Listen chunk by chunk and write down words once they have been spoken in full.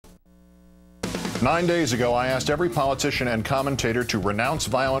9 days ago, I asked every politician and commentator to renounce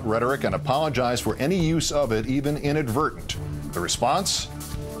violent rhetoric and apologize for any use of it, even inadvertent. The response?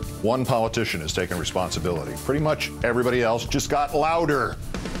 One politician has taken responsibility. Pretty much everybody else just got louder.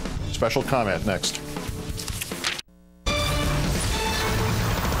 Special comment next.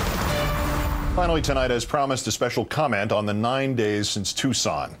 Finally tonight, as promised, a special comment on the 9 days since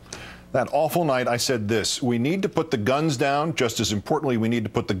Tucson. That awful night, I said this: we need to put the guns down. Just as importantly, we need to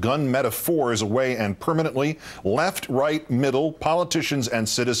put the gun metaphors away and permanently. Left, right, middle, politicians and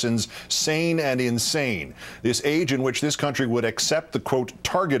citizens, sane and insane. This age in which this country would accept the, quote,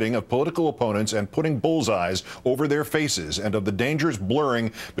 targeting of political opponents and putting bullseyes over their faces, and of the dangerous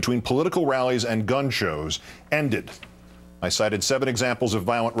blurring between political rallies and gun shows, ended. I cited 7 examples of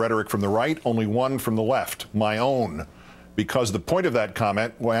violent rhetoric from the right, only 1 from the left, my own. Because the point of that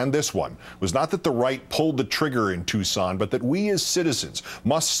comment, and this one, was not that the right pulled the trigger in Tucson, but that we as citizens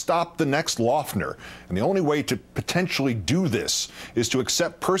must stop the next Loeffner. And the only way to potentially do this is to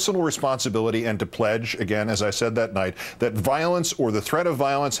accept personal responsibility and to pledge, again, as I said that night, that violence or the threat of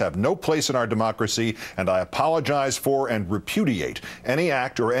violence have no place in our democracy, and I apologize for and repudiate any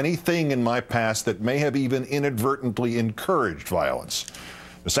act or anything in my past that may have even inadvertently encouraged violence.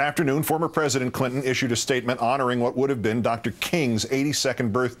 This afternoon, former President Clinton issued a statement honoring what would have been Dr. King's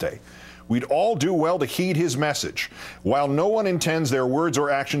 82nd birthday. We'd all do well to heed his message. While no one intends their words or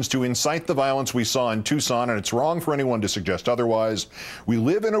actions to incite the violence we saw in Tucson, and it's wrong for anyone to suggest otherwise, we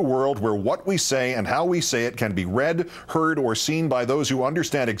live in a world where what we say and how we say it can be read, heard, or seen by those who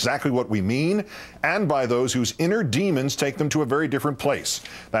understand exactly what we mean, and by those whose inner demons take them to a very different place.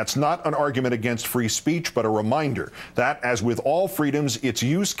 That's not an argument against free speech, but a reminder that, as with all freedoms, its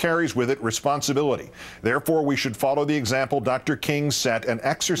use carries with it responsibility. Therefore, we should follow the example Dr. King set and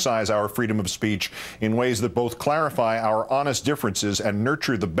exercise our freedom of speech in ways that both clarify our honest differences and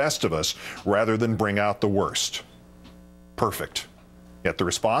nurture the best of us rather than bring out the worst. Perfect. Yet the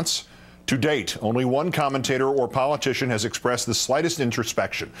response? To date, only one commentator or politician has expressed the slightest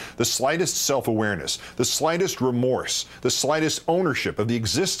introspection, the slightest self-awareness, the slightest remorse, the slightest ownership of the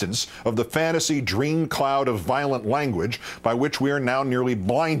existence of the fantasy dream cloud of violent language by which we are now nearly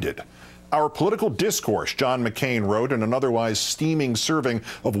blinded. Our political discourse, John McCain wrote in an otherwise steaming serving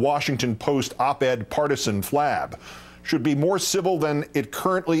of Washington Post op-ed partisan flab, should be more civil than it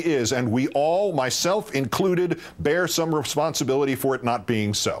currently is, and we all, myself included, bear some responsibility for it not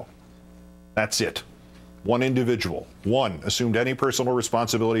being so. That's it. One individual, one, assumed any personal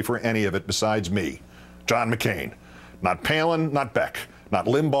responsibility for any of it besides me, John McCain. Not Palin, not Beck. Not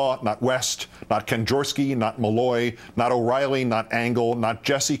Limbaugh, not West, not Kanjorski, not Malloy, not O'Reilly, not Angle, not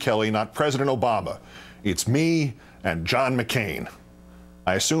Jesse Kelly, not President Obama. It's me and John McCain.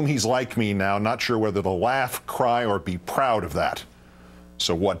 I assume he's like me now, not sure whether to laugh, cry, or be proud of that.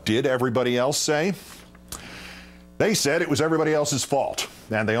 So what did everybody else say? They said it was everybody else's fault,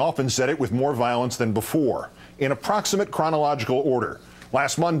 and they often said it with more violence than before, in approximate chronological order.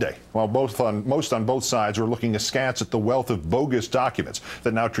 Last Monday, while most on both sides were looking askance at the wealth of bogus documents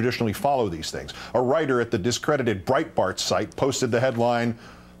that now traditionally follow these things, a writer at the discredited Breitbart site posted the headline,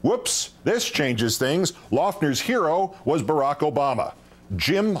 "Whoops, this changes things. Loeffner's hero was Barack Obama."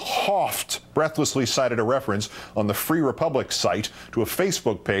 Jim Hoft breathlessly cited a reference on the Free Republic site to a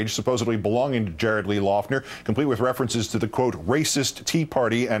Facebook page supposedly belonging to Jared Lee Loeffner, complete with references to the, quote, racist Tea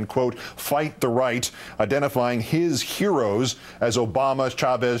Party and, quote, fight the right, identifying his heroes as Obama,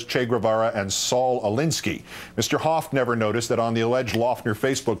 Chavez, Che Guevara, and Saul Alinsky. Mr. Hoft never noticed that on the alleged Loeffner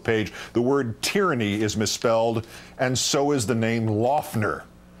Facebook page, the word tyranny is misspelled, and so is the name Loeffner.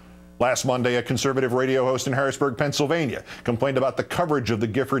 Last Monday, a conservative radio host in Harrisburg, Pennsylvania, complained about the coverage of the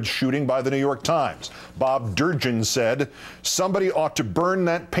Giffords shooting by the New York Times. Bob Durgin said, "Somebody ought to burn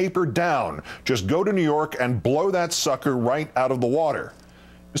that paper down. Just go to New York and blow that sucker right out of the water."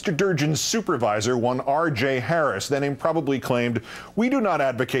 Mr. Durgin's supervisor, one R.J. Harris, then improbably claimed, "We do not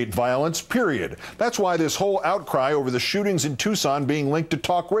advocate violence, period. That's why this whole outcry over the shootings in Tucson being linked to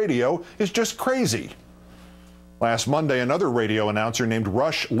talk radio is just crazy." Last Monday, another radio announcer named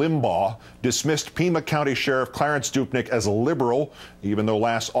Rush Limbaugh dismissed Pima County Sheriff Clarence Dupnick as a liberal, even though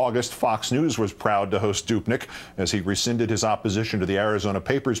last August Fox News was proud to host Dupnick as he rescinded his opposition to the Arizona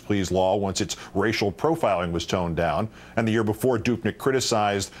Papers, Please law once its racial profiling was toned down. And the year before, Dupnick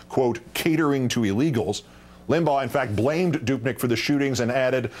criticized, quote, catering to illegals. Limbaugh, in fact, blamed Dupnick for the shootings and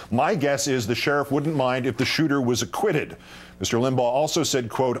added, "My guess is the sheriff wouldn't mind if the shooter was acquitted." Mr. Limbaugh also said,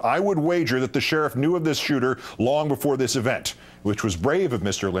 quote, "I would wager that the sheriff knew of this shooter long before this event," which was brave of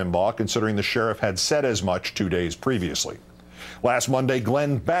Mr. Limbaugh, considering the sheriff had said as much 2 days previously. Last Monday,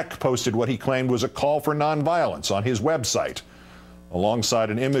 Glenn Beck posted what he claimed was a call for nonviolence on his website. alongside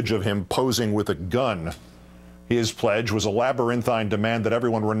an image of him posing with a gun. His pledge was a labyrinthine demand that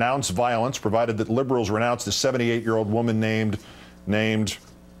everyone renounce violence, provided that liberals renounce the 78-year-old woman named,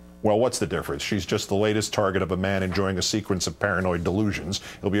 well, what's the difference? She's just the latest target of a man enjoying a sequence of paranoid delusions.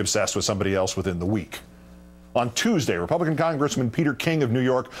 He'll be obsessed with somebody else within the week. On Tuesday, Republican Congressman Peter King of New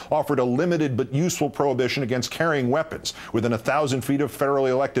York offered a limited but useful prohibition against carrying weapons within 1,000 feet of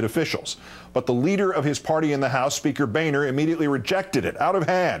federally elected officials. But the leader of his party in the House, Speaker Boehner, immediately rejected it out of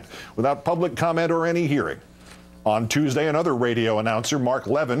hand without public comment or any hearing. On Tuesday, another radio announcer, Mark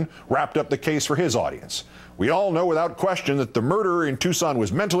Levin, wrapped up the case for his audience. We all know without question that the murderer in Tucson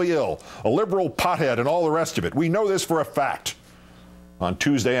was mentally ill, a liberal pothead, and all the rest of it. We know this for a fact. On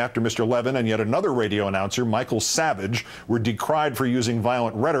Tuesday, after Mr. Levin and yet another radio announcer, Michael Savage, were decried for using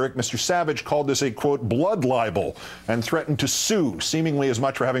violent rhetoric, Mr. Savage called this a, quote, blood libel and threatened to sue, seemingly as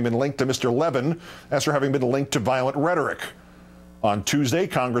much for having been linked to Mr. Levin as for having been linked to violent rhetoric. On Tuesday,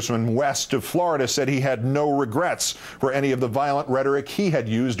 Congressman West of Florida said he had no regrets for any of the violent rhetoric he had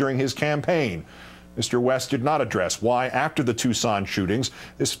used during his campaign. Mr. West did not address why, after the Tucson shootings,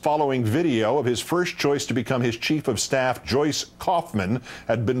 this following video of his first choice to become his chief of staff, Joyce Kaufman,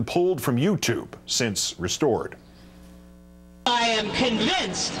 had been pulled from YouTube, since restored. I am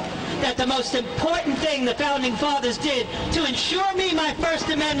convinced that the most important thing the Founding Fathers did to ensure me my First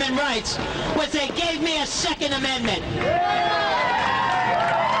Amendment rights was they gave me a Second Amendment.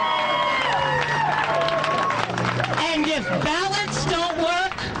 And if ballots don't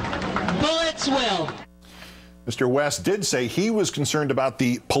work, bullets will. Mr. West did say he was concerned about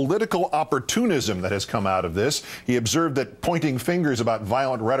the political opportunism that has come out of this. He observed that pointing fingers about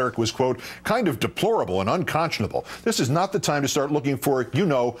violent rhetoric was, quote, kind of deplorable and unconscionable. This is not the time to start looking for, you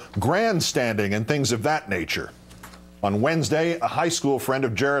know, grandstanding and things of that nature. On Wednesday, a high school friend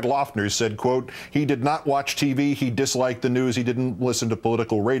of Jared Loughner's said, quote, he did not watch TV, he disliked the news, he didn't listen to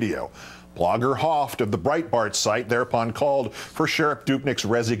political radio. Blogger Hoft of the Breitbart site thereupon called for Sheriff Dupnick's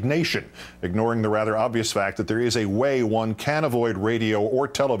resignation, ignoring the rather obvious fact that there is a way one can avoid radio or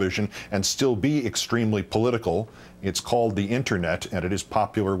television and still be extremely political. It's called the internet, and it is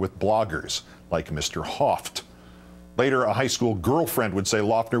popular with bloggers like Mr. Hoft. Later, a high school girlfriend would say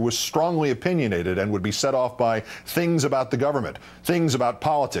Loughner was strongly opinionated and would be set off by things about the government, things about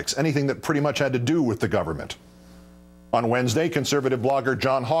politics, anything that pretty much had to do with the government. On Wednesday, conservative blogger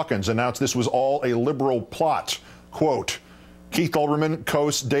John Hawkins announced this was all a liberal plot. Quote, Keith Olbermann,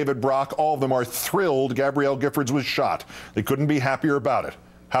 Coase, David Brock, all of them are thrilled Gabrielle Giffords was shot. They couldn't be happier about it.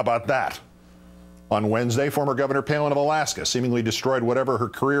 How about that? On Wednesday, former Governor Palin of Alaska seemingly destroyed whatever her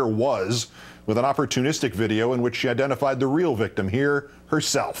career was with an opportunistic video in which she identified the real victim here,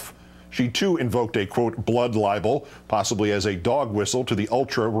 herself. She, too, invoked a, quote, blood libel, possibly as a dog whistle to the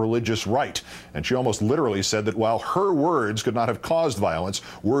ultra-religious right. And she almost literally said that while her words could not have caused violence,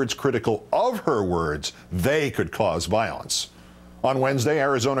 words critical of her words, they could cause violence. On Wednesday,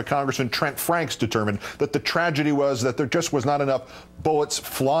 Arizona Congressman Trent Franks determined that the tragedy was that there just was not enough bullets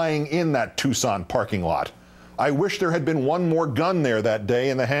flying in that Tucson parking lot. I wish there had been one more gun there that day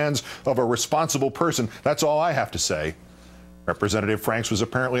in the hands of a responsible person. That's all I have to say. Representative Franks was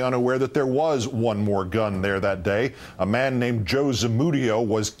apparently unaware that there was one more gun there that day. A man named Joe Zamudio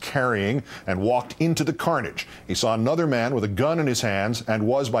was carrying and walked into the carnage. He saw another man with a gun in his hands and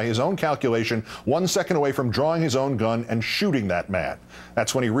was, by his own calculation, 1 second away from drawing his own gun and shooting that man.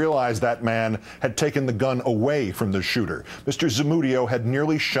 That's when he realized that man had taken the gun away from the shooter. Mr. Zamudio had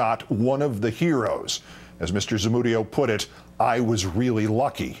nearly shot one of the heroes. As Mr. Zamudio put it, I was really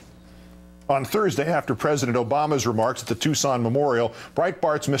lucky. On Thursday, after President Obama's remarks at the Tucson Memorial,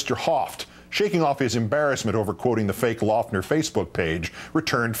 Breitbart's Mr. Hoft, shaking off his embarrassment over quoting the fake Loughner Facebook page,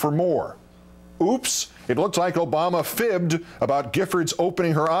 returned for more. Oops, it looked like Obama fibbed about Giffords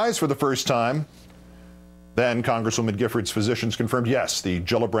opening her eyes for the first time. Then Congresswoman Giffords' physicians confirmed, yes, the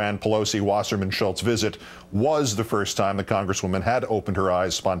Gillibrand, Pelosi, Wasserman Schultz visit was the first time the Congresswoman had opened her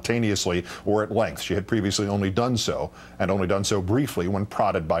eyes spontaneously or at length. She had previously only done so, and only done so briefly when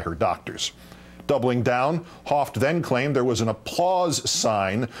prodded by her doctors. Doubling down, Hoft then claimed there was an applause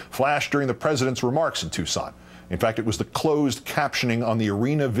sign flashed during the president's remarks in Tucson. In fact, it was the closed captioning on the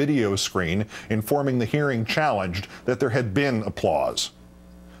arena video screen informing the hearing challenged that there had been applause.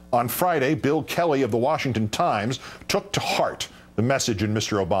 On Friday, Bill Kelly of the Washington Times took to heart the message in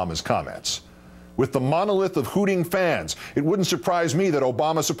Mr. Obama's comments. With the monolith of hooting fans, it wouldn't surprise me that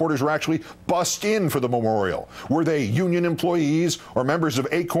Obama supporters were actually bussed in for the memorial. Were they union employees or members of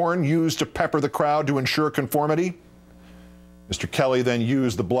Acorn used to pepper the crowd to ensure conformity? Mr. Kelly then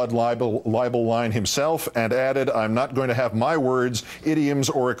used the blood libel line himself and added, "I'm not going to have my words, idioms,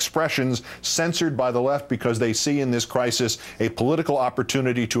 or expressions censored by the left because they see in this crisis a political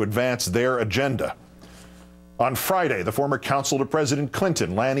opportunity to advance their agenda." On Friday, the former counsel to President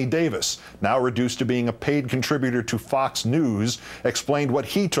Clinton, Lanny Davis, now reduced to being a paid contributor to Fox News, explained what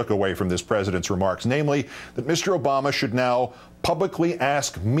he took away from this president's remarks, namely that Mr. Obama should now publicly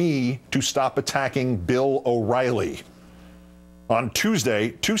ask me to stop attacking Bill O'Reilly. On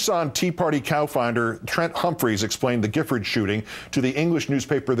Tuesday, Tucson Tea Party co-founder Trent Humphreys explained the Gifford shooting to the English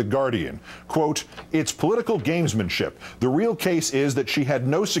newspaper The Guardian. Quote, "It's political gamesmanship. The real case is that she had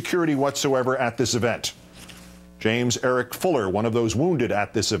no security whatsoever at this event." James Eric Fuller, one of those wounded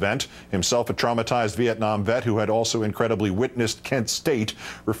at this event, himself a traumatized Vietnam vet who had also incredibly witnessed Kent State,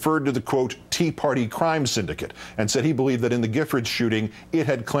 referred to the, quote, Tea Party crime syndicate and said he believed that in the Gifford shooting, it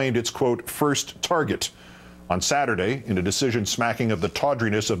had claimed its, quote, first target. On Saturday, in a decision smacking of the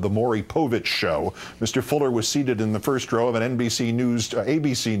tawdriness of the Maury Povich show, Mr. Fuller was seated in the first row of an ABC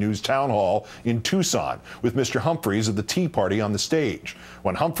News town hall in Tucson, with Mr. Humphreys of the Tea Party on the stage,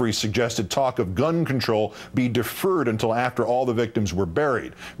 when Humphreys suggested talk of gun control be deferred until after all the victims were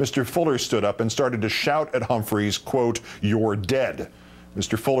buried. Mr. Fuller stood up and started to shout at Humphreys, quote, "You're dead."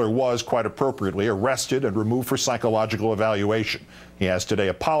 Mr. Fuller was, quite appropriately, arrested and removed for psychological evaluation. He has today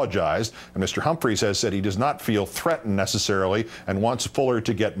apologized, and Mr. Humphreys has said he does not feel threatened necessarily and wants Fuller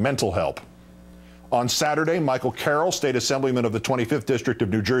to get mental help. On Saturday, Michael Carroll, state assemblyman of the 25th District of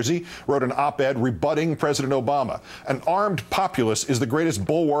New Jersey, wrote an op-ed rebutting President Obama. "An armed populace is the greatest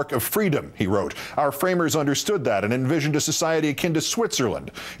bulwark of freedom," he wrote. "Our framers understood that and envisioned a society akin to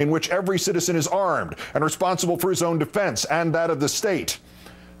Switzerland, in which every citizen is armed and responsible for his own defense and that of the state."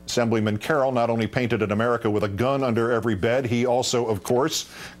 Assemblyman Carroll not only painted an America with a gun under every bed, he also, of course,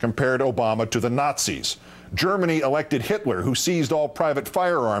 compared Obama to the Nazis. Germany elected Hitler, who seized all private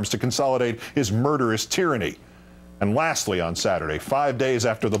firearms to consolidate his murderous tyranny. And lastly, on Saturday, 5 days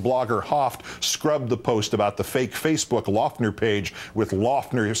after the blogger Hoft scrubbed the post about the fake Facebook Loeffner page with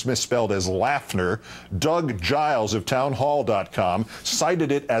Loeffner misspelled as Laffner, Doug Giles of townhall.com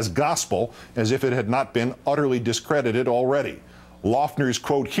cited it as gospel, as if it had not been utterly discredited already. Loeffner's,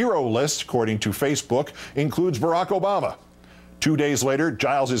 quote, hero list, according to Facebook, includes Barack Obama. 2 days later,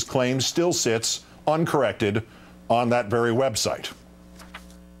 Giles's claim still sits uncorrected on that very website.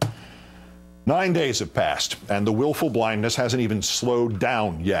 9 days have passed, and the willful blindness hasn't even slowed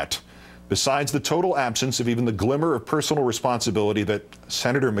down yet. Besides the total absence of even the glimmer of personal responsibility that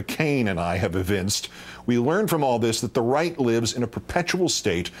Senator McCain and I have evinced, we learn from all this that the right lives in a perpetual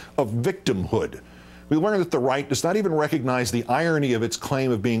state of victimhood. We learn that the right does not even recognize the irony of its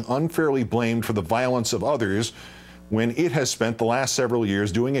claim of being unfairly blamed for the violence of others, when it has spent the last several years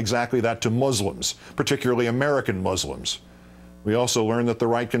doing exactly that to Muslims, particularly American Muslims. We also learn that the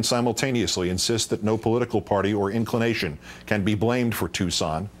right can simultaneously insist that no political party or inclination can be blamed for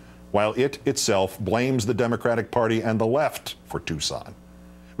Tucson, while it itself blames the Democratic Party and the left for Tucson.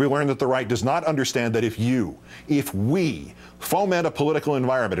 We learn that the right does not understand that if we foment a political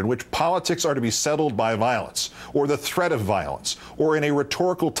environment in which politics are to be settled by violence, or the threat of violence, or in a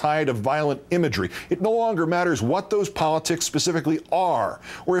rhetorical tide of violent imagery, it no longer matters what those politics specifically are,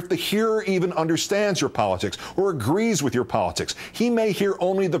 or if the hearer even understands your politics or agrees with your politics. He may hear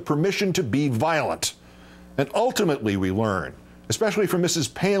only the permission to be violent. And ultimately we learn, especially from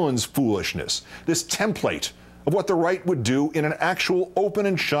Mrs. Palin's foolishness, this template of what the right would do in an actual open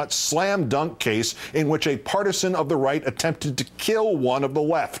and shut slam dunk case in which a partisan of the right attempted to kill one of the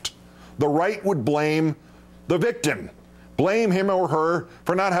left. The right would blame the victim, blame him or her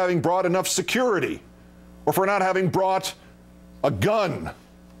for not having brought enough security or for not having brought a gun.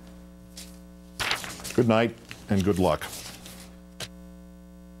 Good night and good luck.